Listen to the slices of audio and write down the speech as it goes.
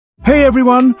Hey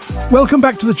everyone, welcome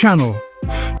back to the channel.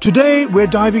 Today we're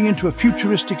diving into a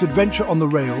futuristic adventure on the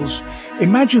rails.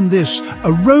 Imagine this,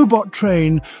 a robot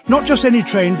train, not just any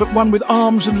train, but one with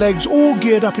arms and legs all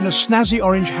geared up in a snazzy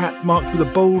orange hat marked with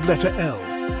a bold letter L.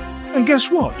 And guess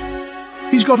what?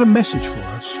 He's got a message for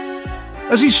us.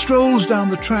 As he strolls down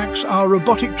the tracks, our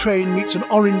robotic train meets an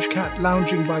orange cat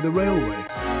lounging by the railway.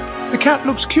 The cat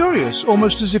looks curious,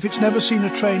 almost as if it's never seen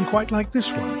a train quite like this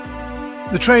one.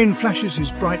 The train flashes his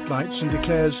bright lights and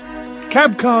declares,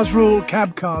 "Cab cars rule,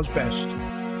 cab cars best."